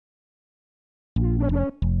Hi,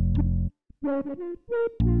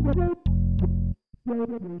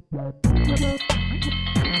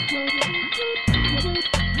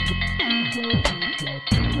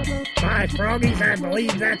 Froggies, I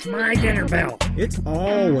believe that's my dinner bell. It's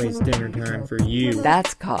always dinner time for you.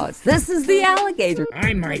 That's 'cause this is the alligator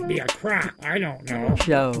I might be a croc, I don't know.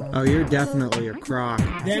 show. Oh, you're definitely a croc.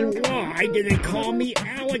 Then why do they call me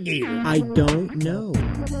alligator? I don't know.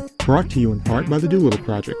 Brought to you in part by the Doolittle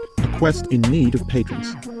Project, a quest in need of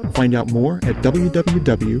patrons. Find out more at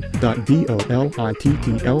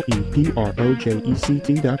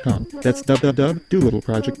www.DOLITTLEPROJECT.com. That's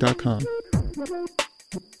www.doolittleproject.com.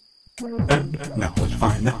 And now let's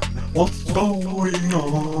find out what's going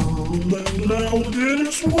on in the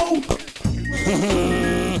alligator swamp.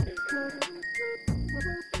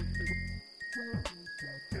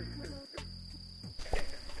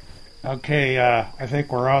 Okay, I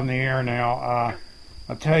think we're on the air now.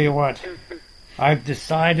 I'll tell you what, I've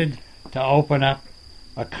decided to open up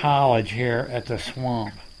a college here at the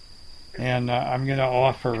swamp. And I'm going to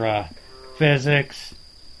offer physics,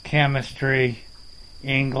 chemistry,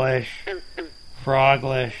 English,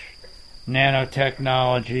 Froglish,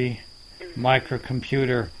 nanotechnology,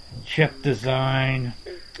 microcomputer chip design,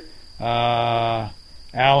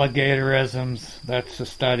 alligatorisms, that's the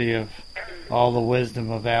study of all the wisdom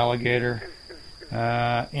of alligator,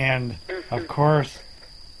 and of course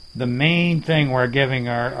the main thing we're giving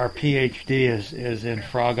our PhD is in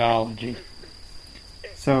frogology.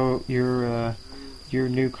 So your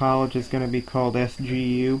new college is going to be called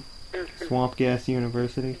SGU, Swamp Gas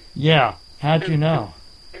University? Yeah, how'd you know?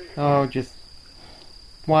 Oh, just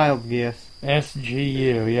wild guess.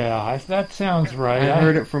 SGU, yeah, that sounds right. I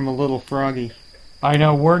heard it from a little froggy. I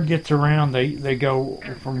know, word gets around, they go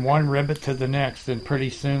from one ribbit to the next, and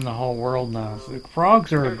pretty soon the whole world knows.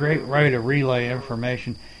 Frogs are a great way to relay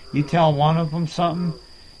information. You tell one of them something,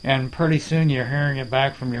 and pretty soon you're hearing it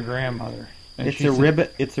back from your grandmother. And It's a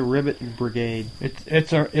ribbit brigade.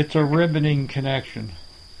 It's a ribbiting connection.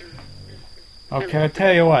 Okay, I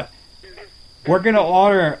tell you what, we're gonna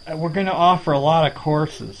offer a lot of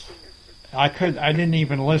courses. I didn't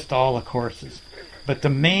even list all the courses, but the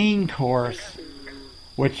main course,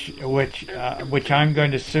 which I'm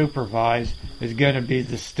going to supervise, is going to be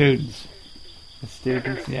the students. The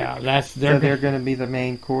students? Yeah, they're going to be the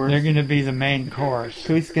main course? They're going to be the main course.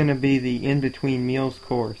 Who's going to be the in-between meals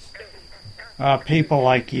course? People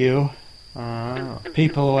like you. Oh.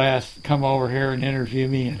 People who come over here and interview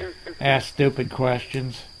me and ask stupid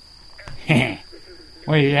questions.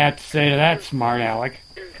 What do you have to say to that, smart Alec?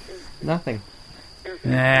 Nothing.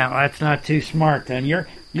 Nah, that's not too smart then. You're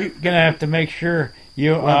going to have to make sure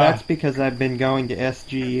you... Well, that's because I've been going to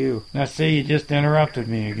SGU. Now see, you just interrupted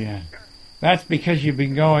me again. That's because you've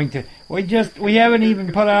been going to... We haven't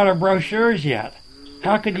even put out our brochures yet.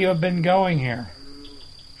 How could you have been going here?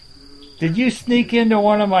 Did you sneak into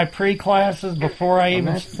one of my pre-classes before I'm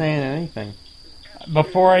not saying anything.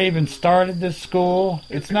 Before I even started this school?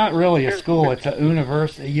 It's not really a school, it's a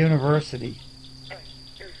university.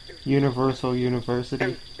 Universal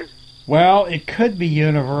University? Well, it could be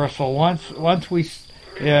universal once we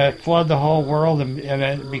flood the whole world and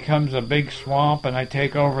it becomes a big swamp and I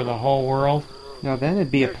take over the whole world. No, then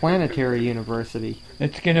it'd be a planetary university.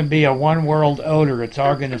 It's going to be a one-world odor. It's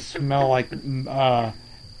all going to smell like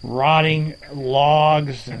rotting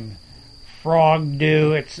logs and frog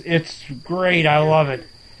dew. It's great. I love it.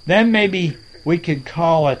 Then maybe we could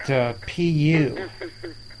call it PU.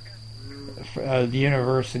 The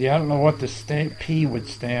university. I don't know what the P would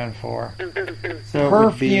stand for. So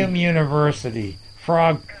Perfume University.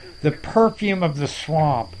 Frog, the perfume of the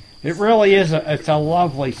swamp. It really is it's a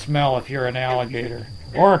lovely smell if you're an alligator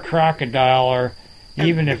or a crocodile, or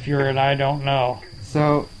even if you're an I don't know.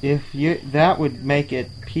 So that would make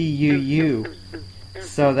it PUU.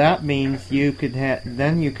 So that means you could have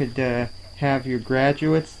your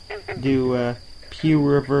graduates do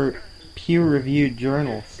peer-reviewed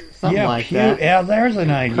journals. Something like that. Yeah, there's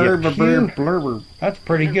an idea. Blurber. That's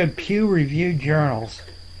pretty good. Pew-reviewed journals.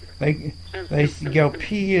 They go,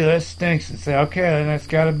 PU, that stinks, and say, okay, then it's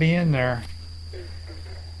got to be in there.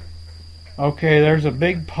 Okay, there's a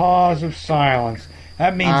big pause of silence.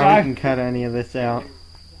 That means I wouldn't cut any of this out.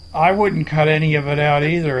 I wouldn't cut any of it out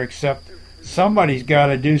either, except somebody's got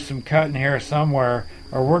to do some cutting here somewhere,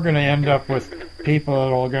 or we're going to end up with people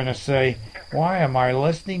that are going to say, why am I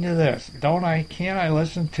listening to this? Can't I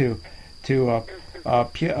listen to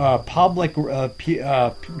public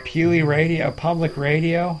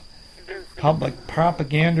radio, public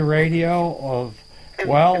propaganda radio of,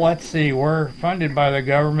 well, let's see, we're funded by the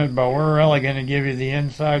government, but we're really going to give you the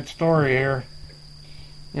inside story here.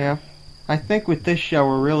 Yeah, I think with this show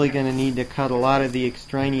we're really going to need to cut a lot of the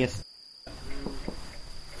extraneous.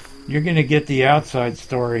 You're going to get the outside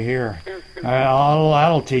story here.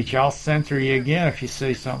 That'll teach you. I'll censor you again if you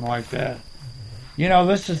say something like that. You know,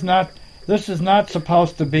 this is not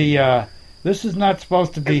supposed to be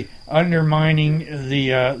undermining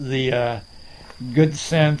the good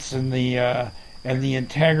sense and the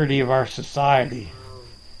integrity of our society.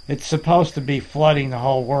 It's supposed to be flooding the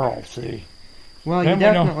whole world. See. Well, Then you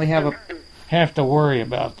definitely have to worry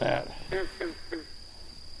about that.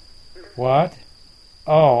 What?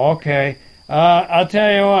 Oh, okay. I'll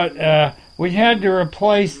tell you what. We had to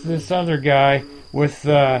replace this other guy with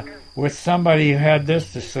somebody who had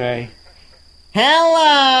this to say.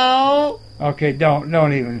 Hello. Okay,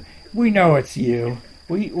 don't even. We know it's you.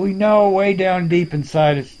 We know way down deep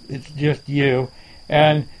inside it's just you,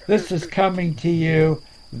 and this is coming to you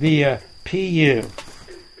via PU.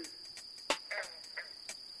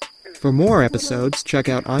 For more episodes, check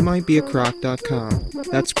out imightbeacroc.com.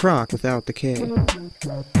 That's croc without the K.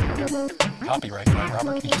 Copyright by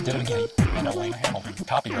Robert E. Diddigate and Elena Hamilton.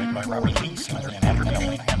 Copyright by Robert E. Singer and Elena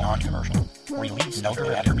Hamilton. Non-commercial. Release, no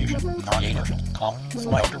attribution, non-commercial. Commons,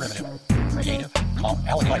 no derivative. Creative,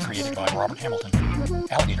 Alligator created by Robert Hamilton.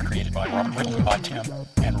 Alligator created by Robert, written by Tim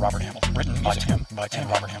and Robert Hamilton. Written by Tim and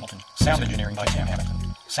Robert Hamilton. Sound engineering by Tim Hamilton.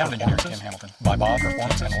 Sound engineer Tim Hamilton. By Bob,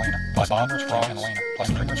 Performance, and Elena. By Bob, Frogs, and Elena. Plus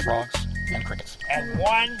crickets, frogs, and crickets. And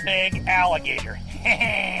one big alligator.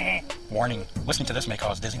 Warning, listening to this may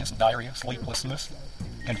cause dizziness, diarrhea, sleeplessness,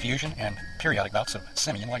 confusion, and periodic bouts of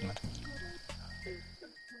semi-enlightenment.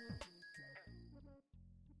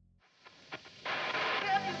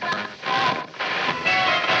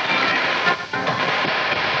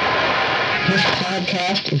 This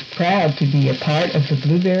podcast is proud to be a part of the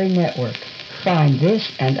Blueberry Network. Find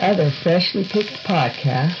this and other freshly picked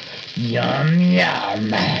podcasts, yum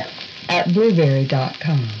yum, at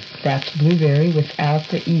blueberry.com. That's blueberry without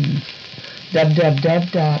the E.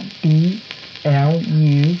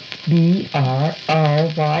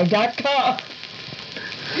 www.blueberry.com.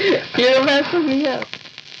 You're messing me up.